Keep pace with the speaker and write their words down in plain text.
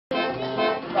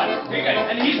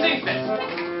And he sings this.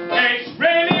 It's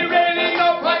really, really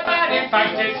not quite bad. In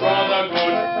fact, it's rather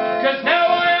good. 'Cause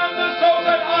now I am the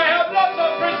Sultan, I have lots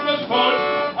of Christmas food.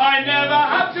 I never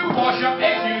have to wash up.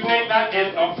 If you think that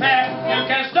is not fair, you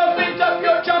can stuff it up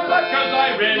your jumper, 'cause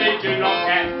I really do not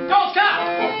care. Don't cut!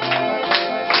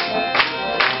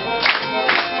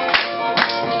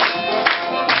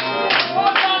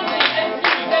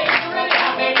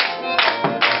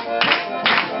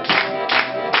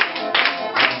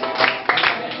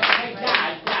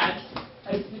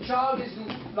 Child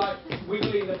isn't like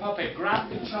wiggling the puppet. Grab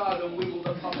the child and wiggle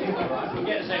the puppet. Alright, we'll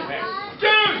get the same thing. 2,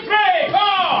 3, 4!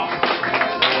 Alright,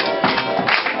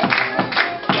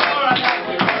 that's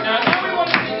good. Now we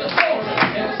want to see the soldier.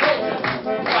 Yeah, the soldier.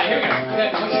 Right, here we go.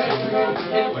 Then I'll show you what to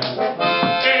begin with.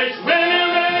 It's really,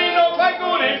 really not quite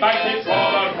good. In fact, it's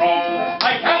rather wrong.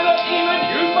 I cannot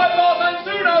even use my bath and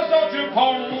soon I'll start to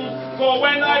pong. For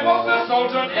when I was the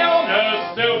Sultan,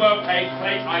 illness, silver plate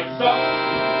I stop.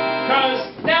 'Cause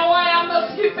now I am the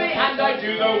Skippy and I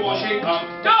do the washing up.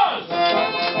 Does!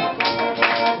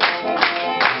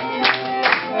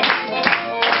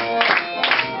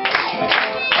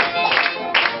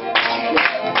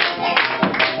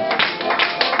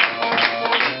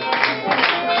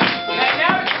 Okay,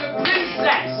 now it's the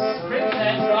princess.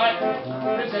 Princess, right?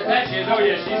 Princess, there she is. Oh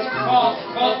yeah, she's fast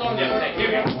on the uptake. Here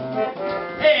we go.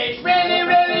 It's really,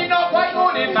 really not quite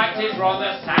good. In fact, it's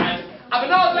rather sad.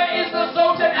 Abanazar is the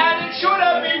Sultan and it should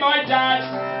have been my dad.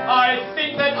 I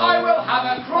think that I will have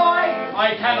a cry.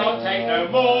 I cannot take no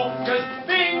more, 'cause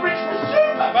being rich was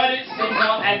super, but it seems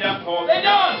I'll end up poor. They're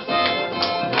done!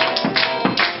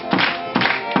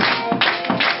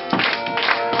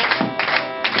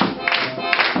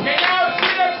 Okay, now it's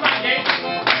Widow Twanking.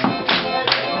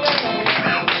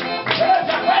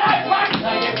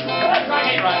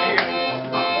 Right, here you go.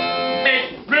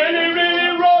 It's really,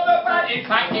 really rather bad. In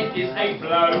fact, it is a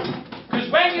blow. 'Cause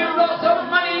when you've lots of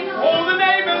money, all the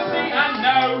neighbours see and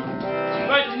know.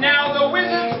 But now the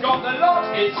wizard's got the lot,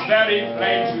 it's very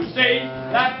plain to see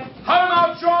that home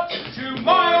I'll trot to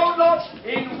my old lot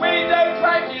in Widow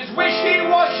Twanking's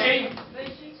wishy-washy.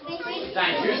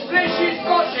 Thank you,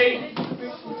 splishy-splashy,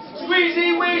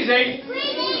 squeezy-weezy,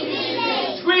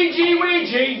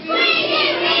 squeegee-weegee,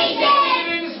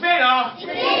 spinning spinner,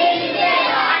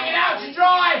 hanging out to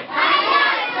dry.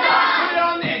 Put it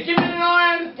on there, give it an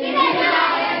iron.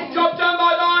 Job done,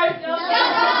 bye-bye.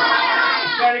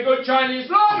 Very good Chinese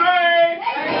laundry.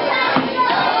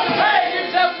 Hey, give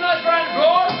yourself a nice round of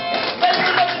applause. Let's do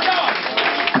another dance.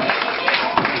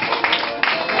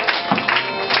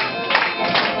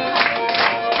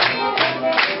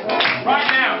 Right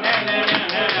now,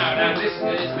 listen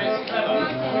to this, it's clever.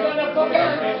 We've got enough coffee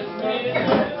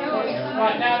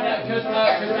right now, because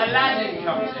Aladdin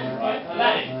comes in, right?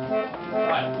 Aladdin.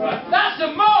 Right. That's a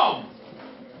mom!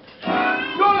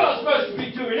 You're not supposed to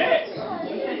be doing it!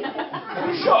 Are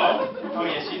you sure? Oh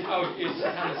yes, it's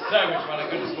having so much fun, I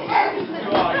couldn't spoil it.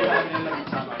 You're having a lovely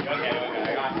time, aren't you? Okay.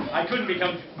 I couldn't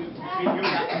become between you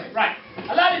and right.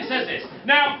 Aladdin says this.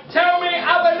 Now, tell me,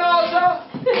 Abanazar,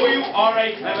 for you are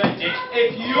a clever dick.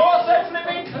 If you're so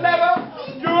flipping clever,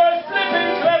 you're a flipping